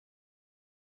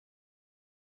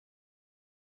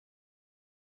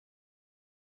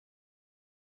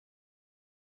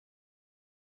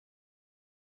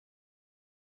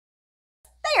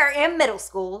are in middle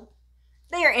school.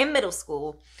 They are in middle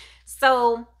school.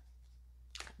 So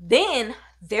then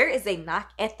there is a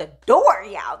knock at the door,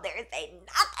 y'all. There is a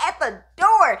knock at the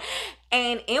door.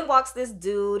 And in walks this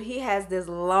dude. He has this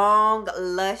long,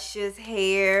 luscious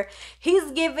hair.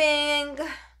 He's giving...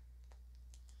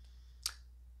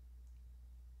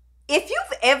 If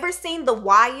you've ever seen The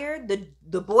Wire,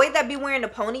 the boy that be wearing the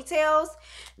ponytails,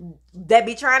 that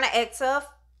be trying to act tough,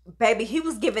 baby, he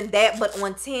was giving that, but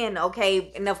on 10,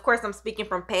 okay? And of course, I'm speaking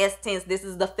from past tense. This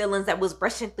is the feelings that was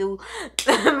rushing through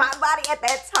my body at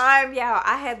that time, y'all.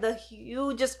 I had the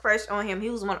hugest crush on him. He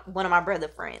was one of my brother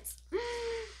friends.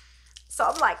 So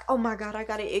I'm like, oh my God, I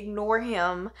gotta ignore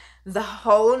him the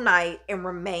whole night and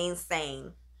remain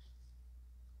sane.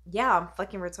 Yeah, I'm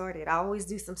fucking retarded. I always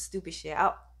do some stupid shit.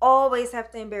 I always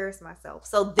have to embarrass myself.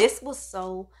 So this was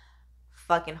so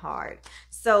fucking hard.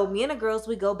 So me and the girls,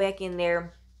 we go back in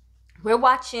there. We're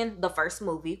watching the first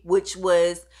movie, which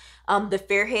was The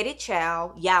Fair-Headed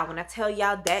Child. Yeah, when I tell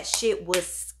y'all that shit was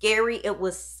scary, it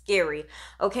was scary.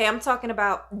 Okay, I'm talking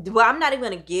about, well, I'm not even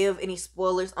gonna give any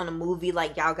spoilers on the movie.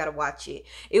 Like, y'all gotta watch it.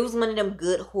 It was one of them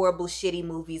good, horrible, shitty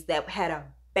movies that had a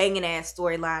banging ass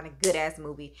storyline, a good ass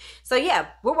movie. So yeah,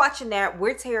 we're watching that.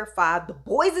 We're terrified. The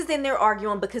boys is in there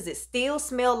arguing because it still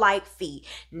smelled like feet.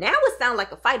 Now it sounds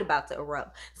like a fight about to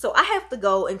erupt. So I have to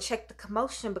go and check the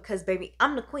commotion because, baby,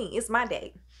 I'm the queen. It's my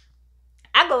day.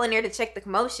 I go in there to check the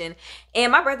commotion,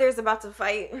 and my brother is about to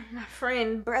fight my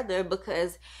friend brother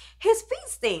because his feet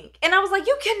stink. And I was like,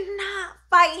 you cannot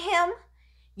fight him.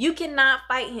 You cannot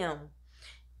fight him.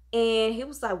 And he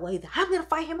was like, well, either I'm going to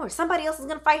fight him or somebody else is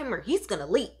going to fight him or he's going to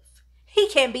leave. He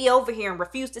can't be over here and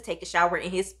refuse to take a shower and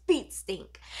his feet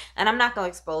stink. And I'm not going to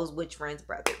expose which friend's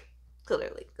brother,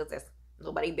 clearly, because that's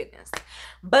nobody's business.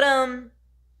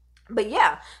 But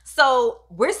yeah, so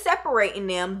we're separating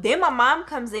them. Then my mom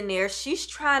comes in there. She's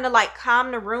trying to like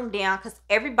calm the room down because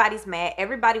everybody's mad.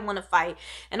 Everybody want to fight.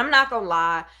 And I'm not going to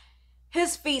lie.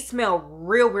 His feet smell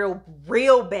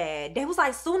real bad. They was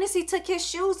like, soon as he took his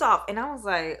shoes off. And I was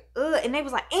like, ugh. And they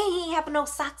was like, he ain't having no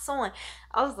socks on.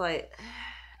 I was like,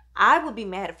 I would be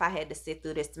mad if I had to sit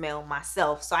through this smell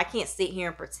myself. So I can't sit here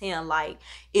and pretend like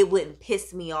it wouldn't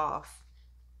piss me off.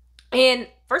 And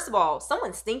first of all,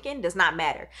 someone stinking does not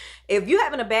matter. If you're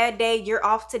having a bad day, you're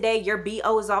off today, your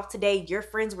BO is off today, your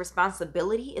friend's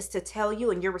responsibility is to tell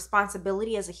you, and your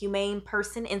responsibility as a humane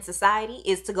person in society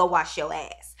is to go wash your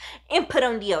ass and put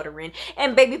on deodorant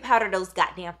and baby powder those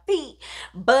goddamn feet.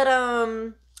 But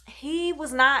he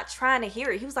was not trying to hear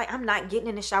it. He was like, I'm not getting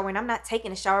in the shower and I'm not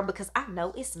taking a shower because I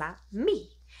know it's not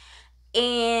me.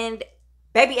 And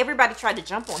baby, everybody tried to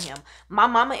jump on him. My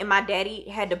mama and my daddy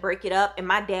had to break it up, and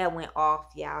my dad went off,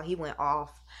 y'all. He went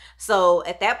off. So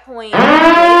at that point,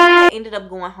 I ended up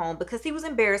going home because he was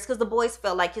embarrassed because the boys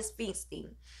felt like his feet stink.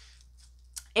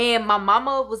 And my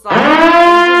mama was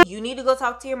like, you need to go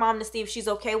talk to your mom to see if she's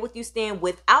okay with you staying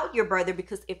without your brother,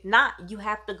 because if not, you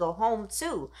have to go home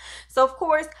too. So of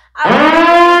course,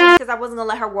 because I wasn't gonna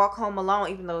let her walk home alone,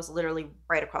 even though it's literally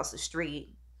right across the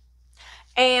street.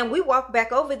 And we walked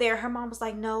back over there. Her mom was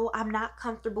like, no, I'm not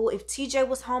comfortable. If TJ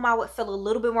was home, I would feel a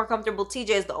little bit more comfortable. TJ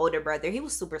is the older brother. He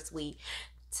was super sweet.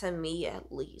 To me, at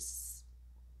least.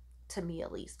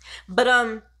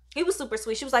 But, he was super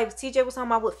sweet. She was like, if TJ was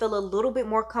home, I would feel a little bit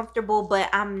more comfortable. But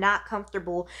I'm not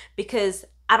comfortable because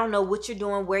I don't know what you're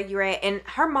doing, where you're at. And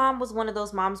her mom was one of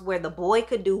those moms where the boy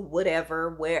could do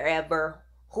whatever, wherever,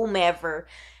 whomever.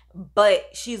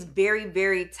 But she's very,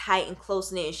 very tight and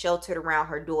close-knit and sheltered around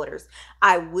her daughters.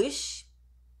 I wish...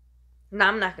 No,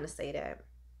 I'm not going to say that.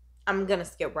 I'm going to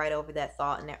skip right over that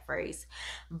thought and that phrase.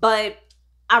 But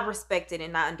I respected it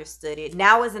and I understood it.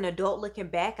 Now as an adult looking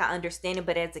back, I understand it.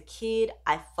 But as a kid,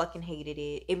 I fucking hated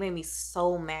it. It made me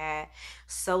so mad,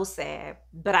 so sad.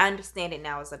 But I understand it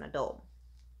now as an adult.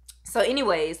 So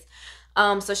anyways...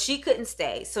 so she couldn't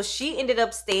stay. So she ended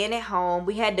up staying at home.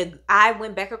 I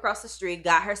went back across the street,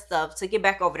 got her stuff, took it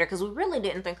back over there because we really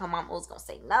didn't think her mom was going to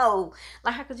say no.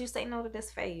 Like, how could you say no to this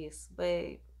face?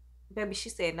 But, baby, she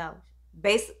said no.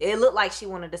 It looked like she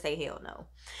wanted to say hell no.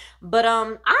 But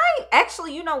I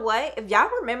actually, you know what? If y'all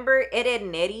remember Ed, Edd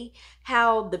n Eddy,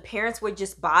 how the parents were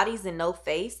just bodies and no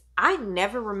face, I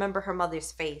never remember her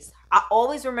mother's face. I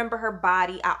always remember her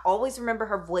body. I always remember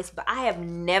her voice, but I have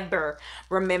never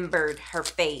remembered her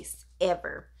face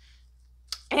ever.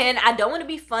 And I don't want to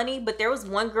be funny, but there was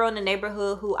one girl in the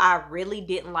neighborhood who I really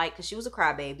didn't like because she was a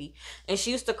crybaby. And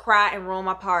she used to cry and ruin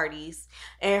my parties.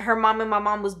 And her mom and my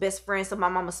mom was best friends, so my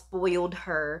mama spoiled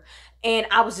her. And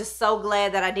I was just so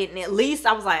glad that I didn't. At least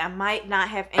I was like, I might not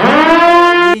have any.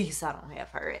 At least I don't have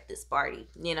her at this party.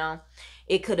 You know,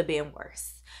 it could have been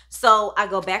worse. So I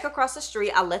go back across the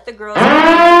street. I let the girls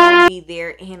be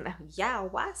there. And yeah,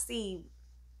 why I see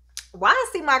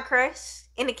my crush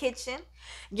in the kitchen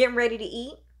getting ready to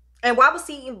eat. And why was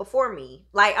he eating before me?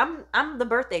 Like I'm the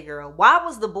birthday girl. Why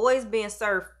was the boys being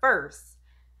served first?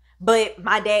 But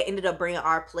my dad ended up bringing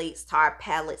our plates to our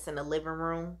pallets in the living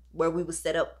room where we was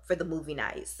set up for the movie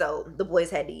night. So the boys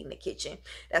had to eat in the kitchen.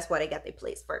 That's why they got their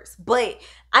plates first. But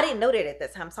I didn't know that at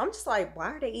that time. So I'm just like,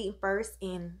 why are they eating first?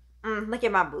 And look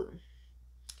at my boo.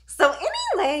 So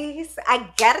anyways, I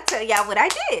gotta tell y'all what I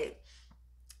did.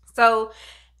 So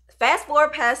fast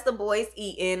forward past the boys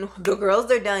eating, the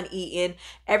girls are done eating.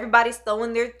 Everybody's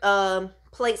throwing their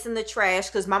plates in the trash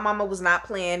because my mama was not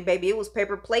playing, baby. It was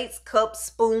paper plates, cups,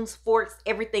 spoons, forks,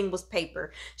 everything was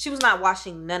paper. She was not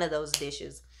washing none of those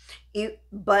dishes.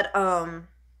 But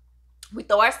we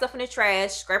throw our stuff in the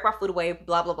trash, scrape our food away,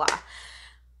 blah blah blah.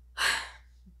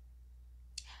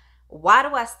 Why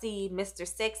do I see Mr.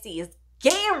 Sexy is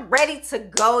getting ready to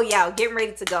go, y'all? Getting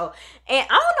ready to go. And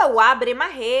I don't know why, but in my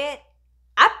head,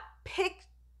 I picked,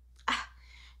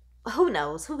 who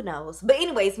knows, but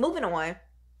anyways, moving on.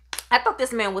 I thought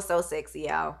this man was so sexy,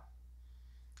 y'all.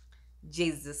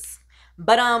 Jesus.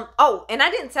 But oh, and I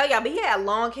didn't tell y'all, but he had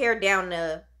long hair down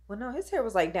the, well, no, his hair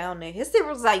was like down there. His hair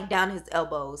was like down his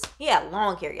elbows. He had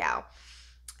long hair, y'all.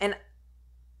 And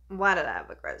why did I have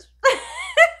a crush?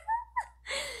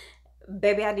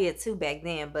 Baby, I did too back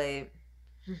then, but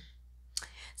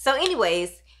so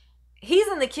anyways, he's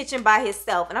in the kitchen by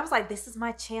himself. And I was like, this is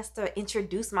my chance to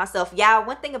introduce myself. Y'all,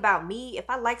 one thing about me, if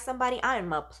I like somebody, I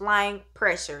am applying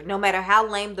pressure. No matter how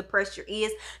lame the pressure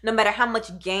is, no matter how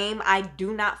much game I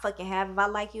do not fucking have, if I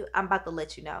like you, I'm about to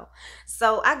let you know.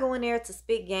 So I go in there to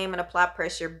spit game and apply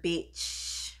pressure,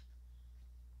 bitch.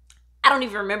 I don't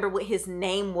even remember what his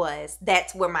name was.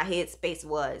 That's where my headspace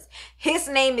was. His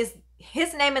name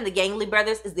and the Gangley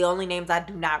brothers is the only names I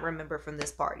do not remember from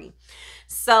this party.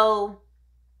 So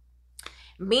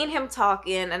me and him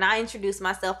talking, and I introduced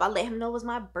myself. I let him know it was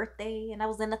my birthday, and I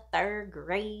was in the 3rd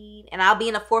grade, and I'll be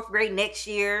in the 4th grade next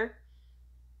year.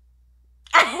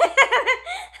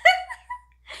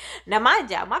 Now, mind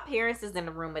y'all, my parents is in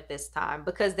the room at this time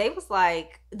because they was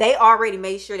like, they already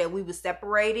made sure that we was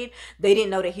separated. They didn't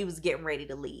know that he was getting ready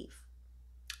to leave.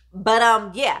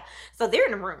 But yeah, so they're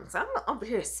in the room. So I'm over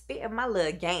here spitting my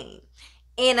little game,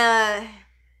 and y'all,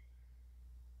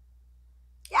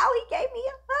 he gave me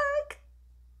a hug.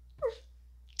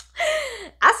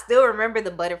 I still remember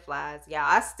the butterflies, y'all.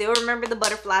 I still remember the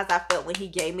butterflies I felt when he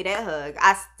gave me that hug.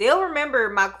 I still remember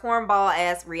my cornball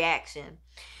ass reaction.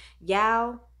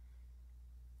 Y'all,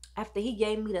 after he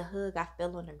gave me the hug, I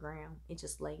fell on the ground and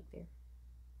just laid there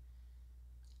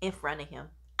in front of him.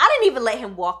 I didn't even let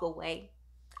him walk away.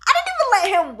 Let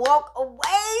him walk away.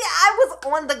 I was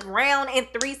on the ground in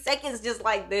 3 seconds, just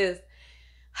like this.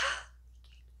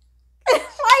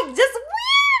 Like, just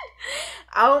weird.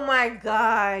 Oh my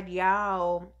God,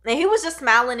 y'all. And he was just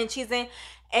smiling and cheesing.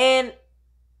 And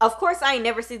of course, I ain't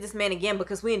never see this man again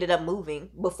because we ended up moving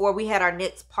before we had our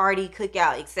next party,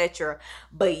 cookout, etc.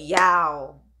 But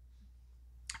y'all,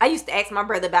 I used to ask my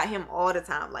brother about him all the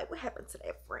time. Like, what happened to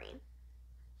that friend?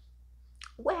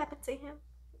 What happened to him?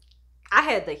 I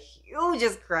had the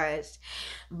hugest crush.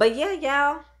 But yeah,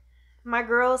 y'all, my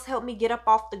girls helped me get up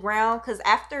off the ground because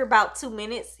after about 2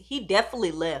 minutes, he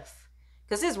definitely left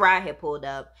because his ride had pulled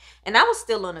up and I was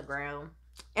still on the ground.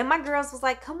 And my girls was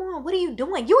like, come on, what are you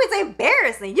doing? You was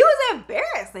embarrassing.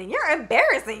 You're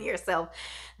embarrassing yourself.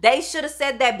 They should have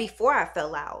said that before I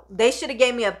fell out. They should have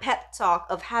gave me a pep talk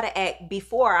of how to act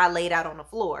before I laid out on the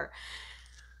floor.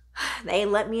 They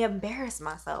let me embarrass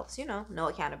myself. So, you know, no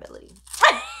accountability.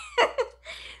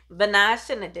 But nah, I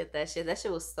shouldn't have did that shit. That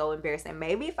shit was so embarrassing.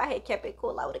 Maybe if I had kept it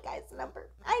cool, I would have got his number.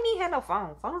 I ain't even had no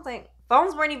phone.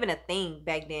 Phones weren't even a thing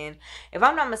back then. If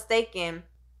I'm not mistaken,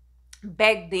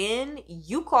 back then,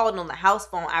 you called on the house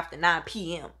phone after 9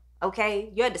 p.m.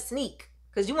 Okay? You had to sneak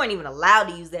because you weren't even allowed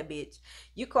to use that bitch.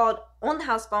 You called on the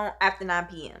house phone after 9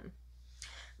 p.m.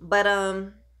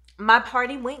 But my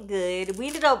party went good. We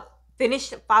ended up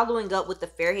finished following up with the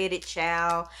Fair-Headed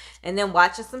Child and then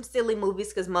watching some silly movies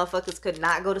because motherfuckers could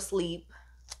not go to sleep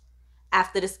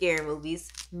after the scary movies,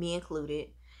 me included.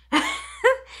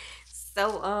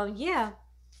 So yeah,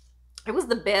 it was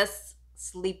the best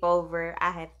sleepover I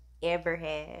have ever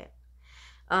had.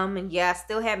 And yeah, I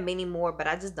still have many more, but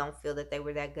I just don't feel that they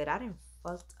were that good. I didn't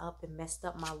fucked up and messed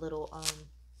up my little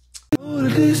All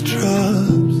of these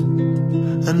drugs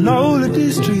and all of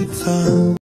these streets